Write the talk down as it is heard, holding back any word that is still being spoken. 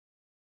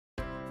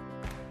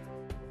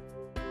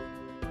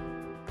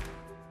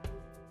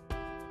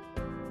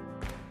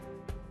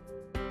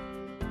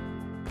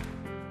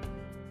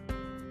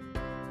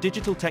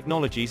Digital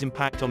technologies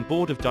impact on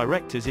board of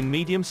directors in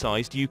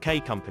medium-sized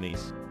UK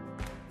companies.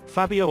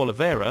 Fabio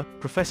Oliveira,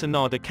 Professor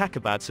Nada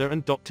Kakabadze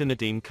and Dr.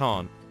 Nadeem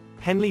Khan.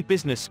 Henley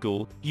Business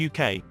School,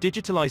 UK.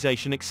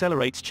 Digitalization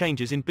accelerates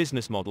changes in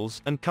business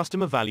models and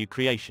customer value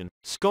creation.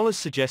 Scholars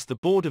suggest the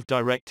board of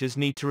directors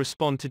need to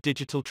respond to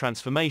digital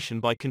transformation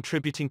by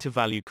contributing to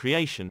value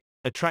creation,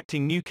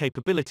 attracting new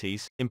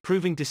capabilities,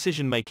 improving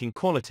decision-making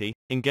quality,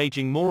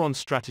 engaging more on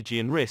strategy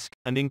and risk,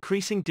 and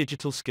increasing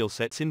digital skill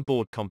sets in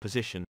board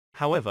composition.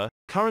 However,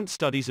 current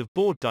studies of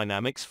board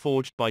dynamics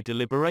forged by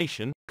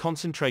deliberation,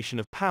 concentration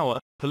of power,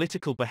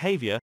 political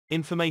behavior,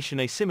 information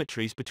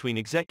asymmetries between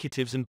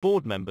executives and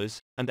board members,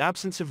 and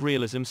absence of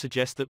realism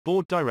suggest that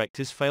board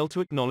directors fail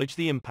to acknowledge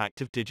the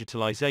impact of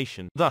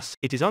digitalization. Thus,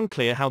 it is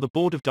unclear how the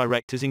board of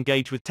directors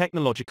engage with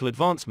technological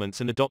advancements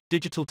and adopt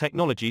digital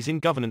technologies in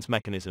governance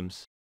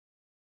mechanisms.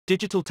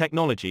 Digital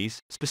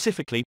technologies,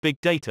 specifically big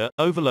data,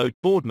 overload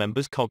board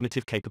members'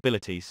 cognitive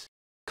capabilities.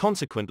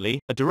 Consequently,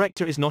 a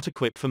director is not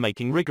equipped for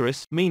making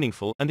rigorous,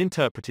 meaningful, and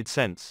interpreted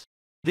sense.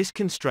 This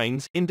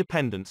constrains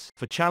independence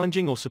for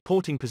challenging or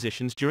supporting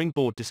positions during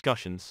board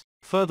discussions.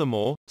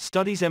 Furthermore,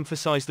 studies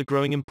emphasize the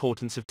growing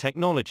importance of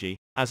technology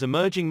as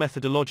emerging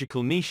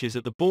methodological niches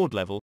at the board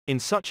level, in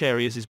such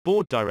areas as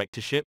board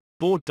directorship,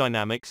 board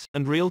dynamics,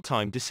 and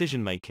real-time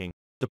decision-making.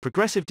 The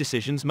progressive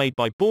decisions made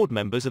by board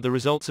members are the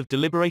results of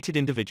deliberated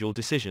individual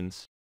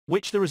decisions,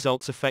 which the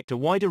results affect a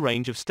wider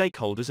range of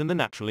stakeholders and the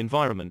natural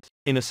environment.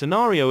 In a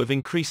scenario of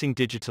increasing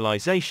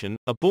digitalization,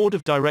 a board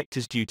of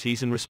directors'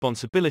 duties and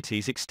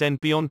responsibilities extend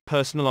beyond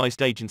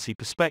personalized agency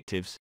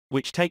perspectives,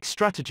 which takes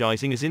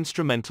strategizing as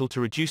instrumental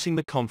to reducing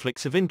the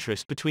conflicts of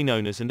interest between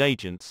owners and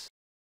agents.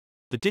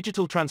 The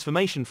digital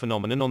transformation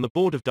phenomenon on the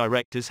board of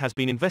directors has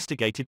been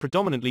investigated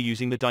predominantly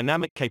using the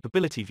dynamic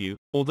capability view,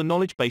 or the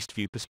knowledge-based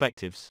view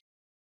perspectives.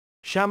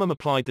 Shamam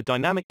applied the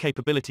dynamic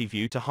capability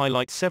view to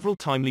highlight several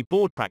timely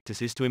board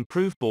practices to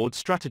improve board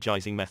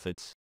strategizing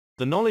methods.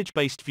 The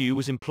knowledge-based view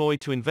was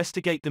employed to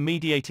investigate the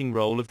mediating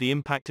role of the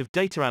impact of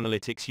data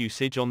analytics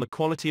usage on the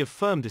quality of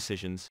firm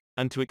decisions,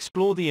 and to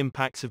explore the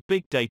impacts of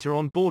big data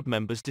on board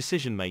members'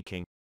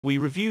 decision-making. We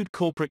reviewed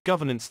corporate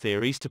governance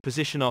theories to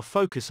position our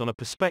focus on a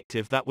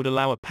perspective that would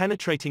allow a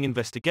penetrating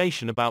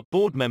investigation about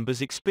board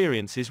members'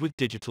 experiences with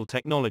digital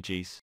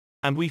technologies.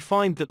 And we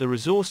find that the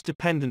resource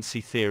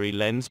dependency theory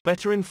lens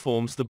better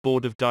informs the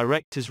board of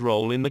directors'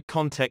 role in the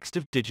context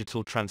of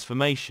digital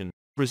transformation.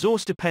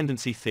 Resource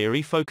dependency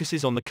theory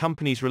focuses on the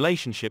company's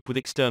relationship with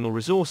external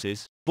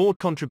resources, board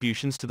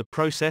contributions to the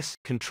process,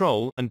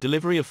 control, and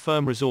delivery of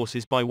firm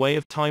resources by way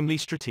of timely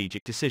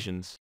strategic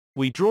decisions.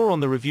 We draw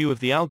on the review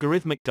of the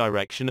algorithmic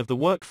direction of the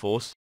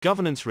workforce,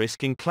 governance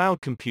risk in cloud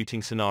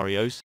computing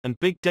scenarios, and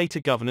big data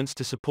governance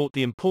to support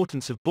the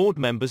importance of board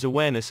members'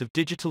 awareness of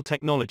digital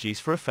technologies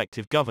for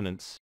effective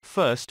governance.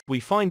 First, we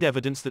find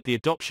evidence that the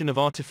adoption of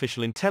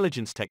artificial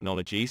intelligence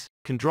technologies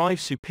can drive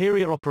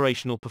superior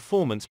operational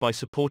performance by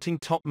supporting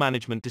top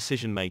management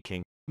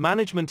decision-making.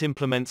 Management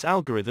implements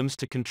algorithms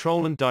to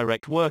control and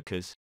direct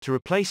workers, to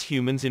replace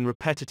humans in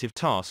repetitive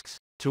tasks,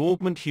 to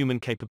augment human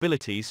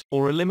capabilities,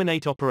 or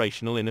eliminate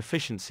operational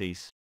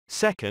inefficiencies.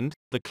 Second,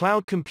 the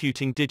cloud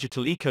computing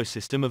digital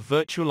ecosystem of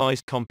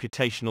virtualized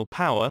computational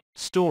power,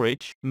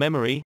 storage,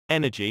 memory,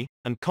 energy,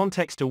 and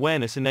context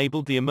awareness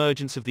enabled the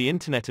emergence of the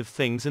Internet of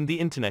Things and the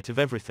Internet of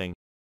Everything.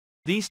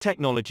 These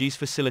technologies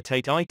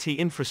facilitate IT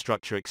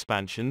infrastructure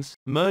expansions,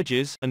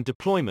 mergers, and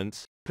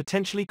deployments,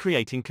 potentially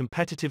creating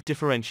competitive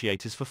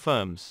differentiators for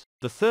firms.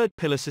 The third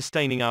pillar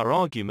sustaining our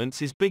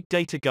arguments is big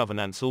data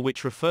governance,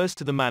 which refers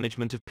to the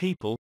management of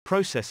people,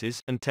 processes,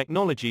 and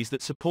technologies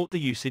that support the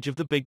usage of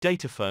the big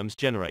data firms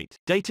generate.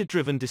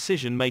 Data-driven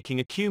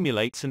decision-making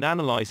accumulates and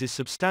analyzes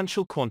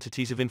substantial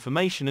quantities of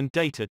information and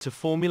data to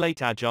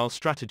formulate agile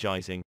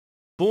strategizing.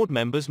 Board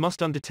members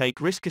must undertake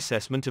risk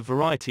assessment of a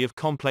variety of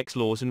complex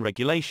laws and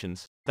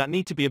regulations that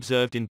need to be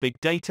observed in big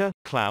data,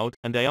 cloud,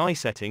 and AI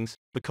settings,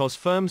 because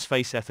firms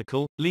face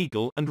ethical,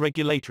 legal, and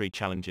regulatory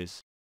challenges.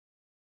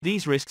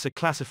 These risks are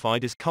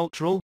classified as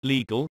cultural,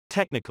 legal,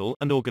 technical,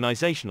 and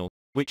organizational,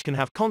 which can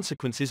have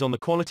consequences on the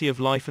quality of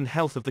life and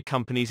health of the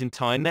company's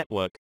entire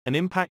network, an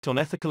impact on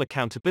ethical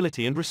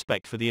accountability and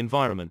respect for the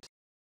environment.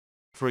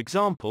 For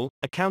example,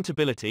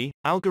 accountability,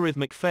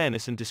 algorithmic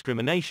fairness and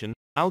discrimination,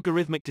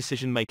 algorithmic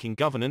decision-making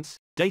governance,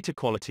 data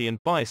quality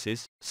and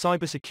biases,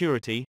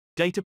 cybersecurity,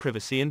 data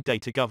privacy and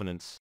data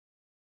governance.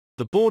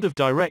 The board of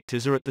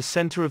directors are at the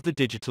center of the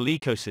digital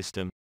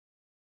ecosystem.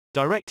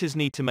 Directors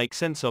need to make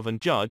sense of and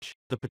judge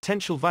the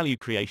potential value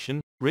creation,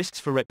 risks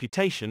for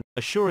reputation,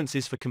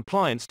 assurances for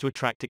compliance to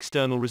attract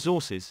external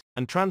resources,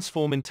 and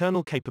transform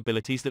internal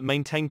capabilities that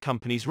maintain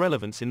companies'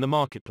 relevance in the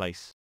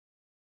marketplace.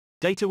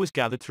 Data was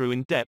gathered through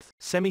in-depth,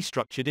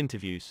 semi-structured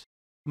interviews.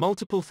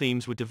 Multiple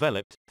themes were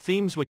developed,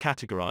 themes were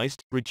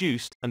categorized,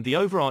 reduced, and the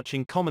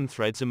overarching common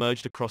threads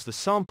emerged across the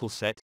sample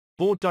set.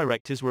 Board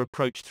directors were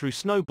approached through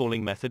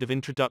snowballing method of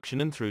introduction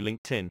and through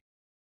LinkedIn.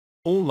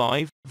 All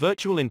live,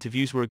 virtual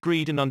interviews were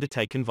agreed and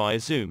undertaken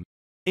via Zoom.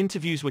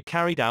 Interviews were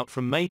carried out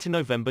from May to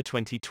November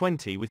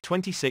 2020 with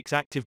 26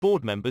 active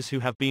board members who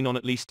have been on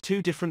at least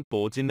 2 different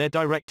boards in their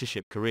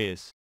directorship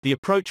careers. The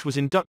approach was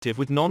inductive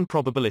with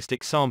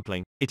non-probabilistic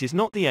sampling. It is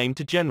not the aim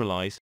to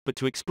generalize, but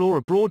to explore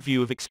a broad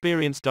view of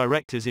experienced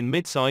directors in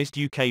mid-sized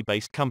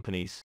UK-based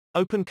companies.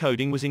 Open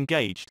coding was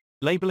engaged,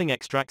 labeling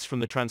extracts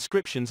from the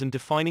transcriptions and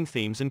defining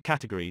themes and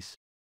categories.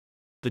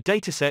 The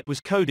dataset was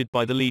coded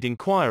by the lead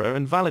inquirer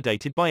and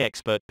validated by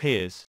expert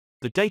peers.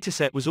 The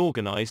dataset was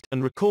organized,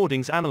 and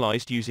recordings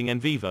analyzed using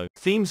NVivo.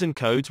 Themes and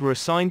codes were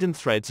assigned and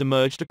threads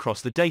emerged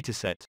across the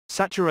dataset.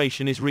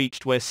 Saturation is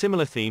reached where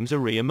similar themes are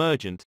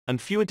re-emergent,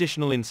 and few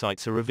additional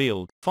insights are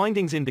revealed.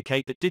 Findings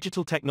indicate that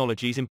digital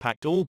technologies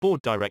impact all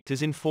board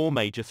directors in 4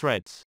 major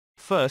threads.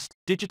 First,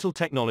 digital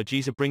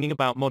technologies are bringing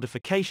about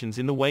modifications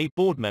in the way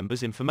board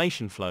members'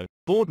 information flow.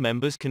 Board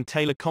members can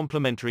tailor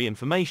complementary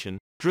information,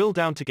 drill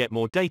down to get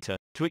more data,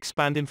 to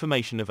expand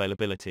information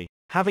availability.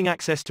 Having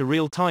access to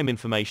real-time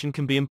information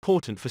can be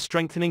important for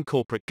strengthening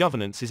corporate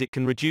governance as it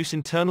can reduce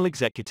internal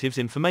executives'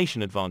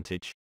 information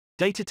advantage.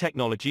 Data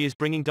technology is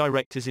bringing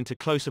directors into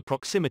closer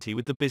proximity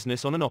with the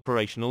business on an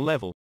operational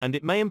level, and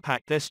it may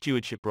impact their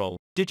stewardship role.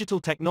 Digital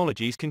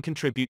technologies can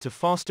contribute to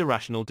faster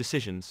rational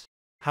decisions.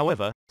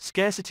 However,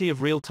 scarcity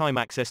of real-time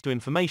access to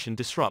information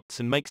disrupts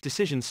and makes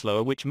decisions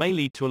slower, which may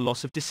lead to a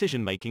loss of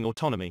decision-making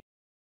autonomy.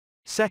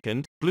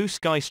 Second, blue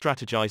sky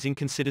strategizing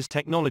considers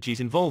technology's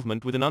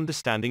involvement with an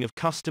understanding of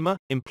customer,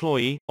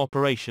 employee,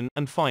 operation,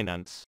 and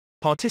finance.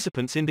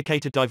 Participants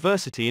indicate a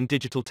diversity in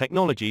digital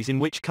technologies in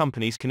which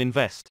companies can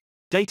invest.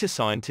 Data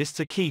scientists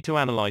are key to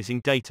analyzing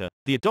data.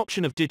 The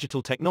adoption of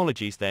digital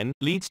technologies then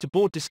leads to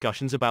board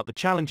discussions about the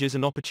challenges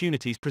and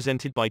opportunities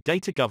presented by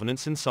data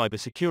governance and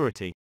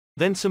cybersecurity.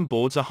 Then some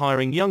boards are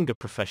hiring younger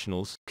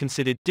professionals,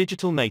 considered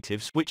digital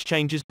natives, which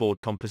changes board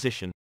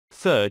composition.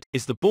 Third,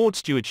 is the board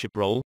stewardship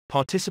role.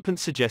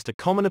 Participants suggest a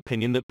common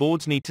opinion that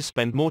boards need to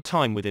spend more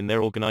time within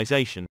their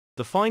organization.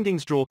 The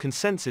findings draw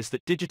consensus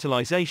that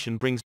digitalization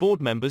brings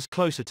board members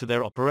closer to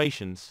their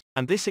operations,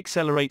 and this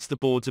accelerates the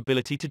board's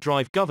ability to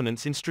drive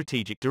governance in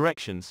strategic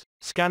directions,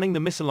 scanning the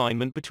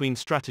misalignment between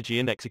strategy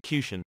and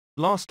execution.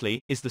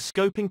 Lastly, is the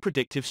scoping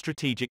predictive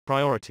strategic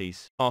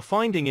priorities. Our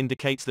finding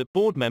indicates that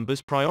board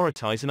members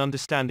prioritize an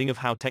understanding of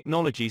how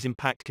technologies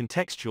impact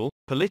contextual,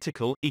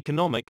 political,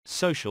 economic,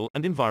 social,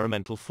 and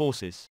environmental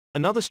forces.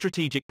 Another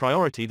strategic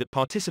priority that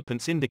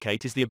participants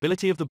indicate is the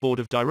ability of the board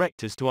of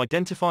directors to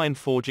identify and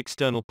forge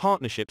external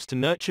partnerships to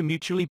nurture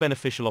mutually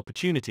beneficial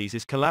opportunities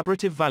as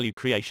collaborative value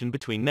creation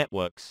between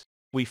networks.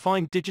 We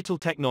find digital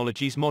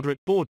technologies moderate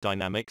board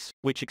dynamics,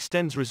 which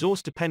extends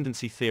resource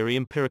dependency theory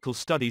empirical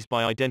studies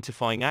by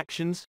identifying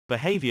actions,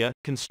 behavior,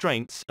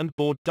 constraints, and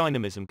board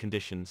dynamism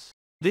conditions.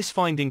 This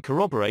finding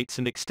corroborates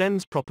and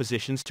extends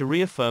propositions to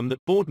reaffirm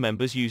that board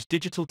members use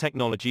digital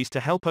technologies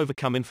to help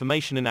overcome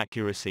information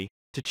inaccuracy,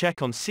 to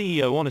check on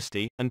CEO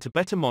honesty, and to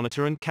better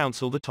monitor and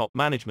counsel the top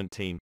management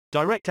team.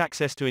 Direct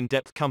access to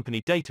in-depth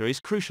company data is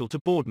crucial to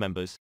board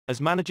members,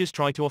 as managers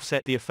try to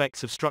offset the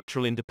effects of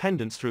structural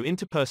independence through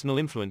interpersonal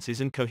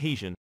influences and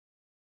cohesion.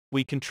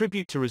 We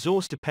contribute to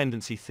resource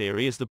dependency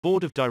theory as the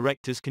board of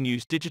directors can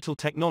use digital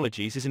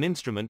technologies as an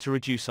instrument to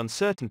reduce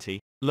uncertainty,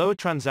 lower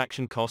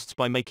transaction costs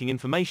by making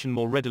information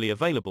more readily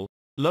available,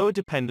 lower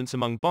dependence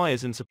among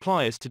buyers and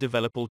suppliers to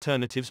develop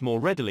alternatives more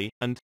readily,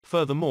 and,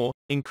 furthermore,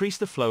 increase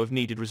the flow of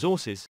needed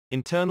resources,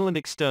 internal and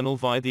external,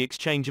 via the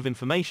exchange of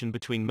information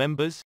between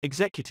members,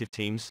 executive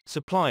teams,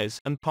 suppliers,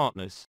 and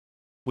partners.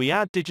 We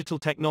add digital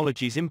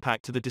technologies'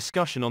 impact to the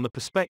discussion on the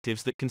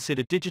perspectives that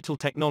consider digital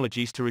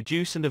technologies to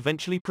reduce and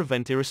eventually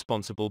prevent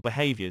irresponsible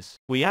behaviors.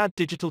 We add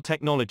digital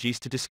technologies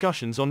to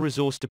discussions on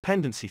resource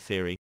dependency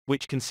theory,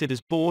 which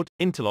considers board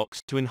interlocks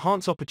to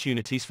enhance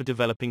opportunities for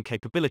developing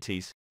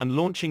capabilities and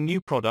launching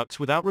new products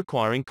without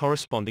requiring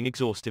corresponding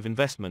exhaustive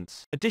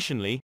investments.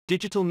 Additionally,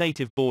 digital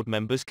native board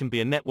members can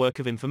be a network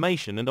of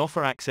information and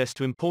offer access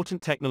to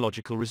important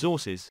technological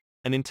resources,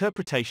 an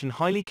interpretation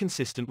highly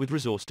consistent with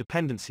resource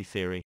dependency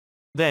theory.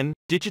 Then,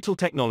 digital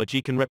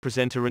technology can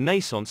represent a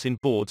renaissance in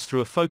boards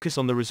through a focus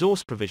on the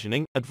resource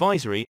provisioning,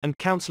 advisory, and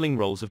counseling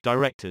roles of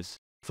directors.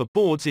 For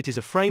boards, it is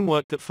a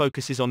framework that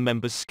focuses on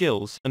members'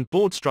 skills and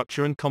board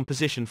structure and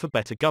composition for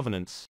better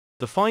governance.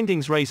 The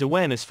findings raise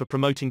awareness for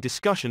promoting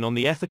discussion on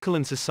the ethical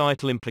and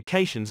societal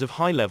implications of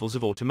high levels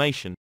of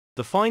automation.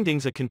 The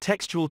findings are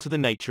contextual to the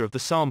nature of the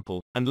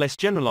sample, and less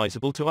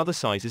generalizable to other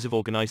sizes of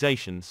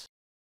organizations.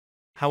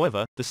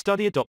 However, the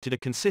study adopted a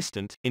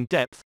consistent,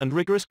 in-depth, and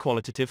rigorous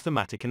qualitative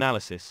thematic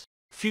analysis.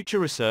 Future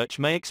research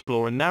may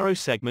explore a narrow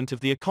segment of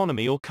the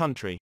economy or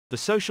country, the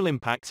social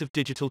impacts of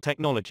digital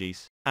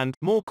technologies, and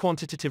more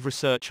quantitative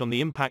research on the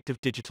impact of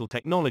digital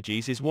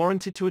technologies is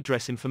warranted to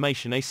address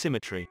information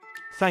asymmetry.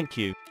 Thank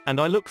you, and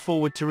I look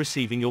forward to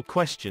receiving your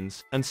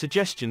questions and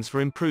suggestions for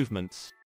improvements.